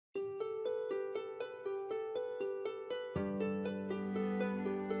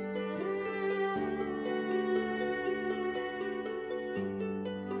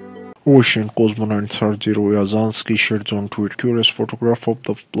Ocean cosmonaut Sergei Ryazanski shared on Twitter curious photograph of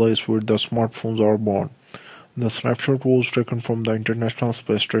the place where the smartphones are born. The snapshot was taken from the International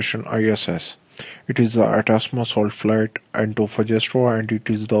Space Station ISS. It is the Atasma salt flat Antofagasta and it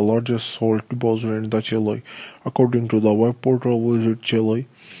is the largest salt deposit in the Chile. According to the web portal Visit Chile,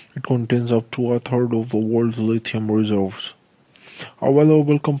 it contains up to a third of the world's lithium reserves. A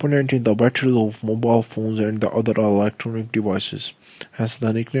valuable component in the batteries of mobile phones and the other electronic devices, hence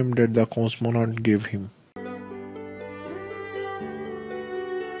the nickname that the cosmonaut gave him.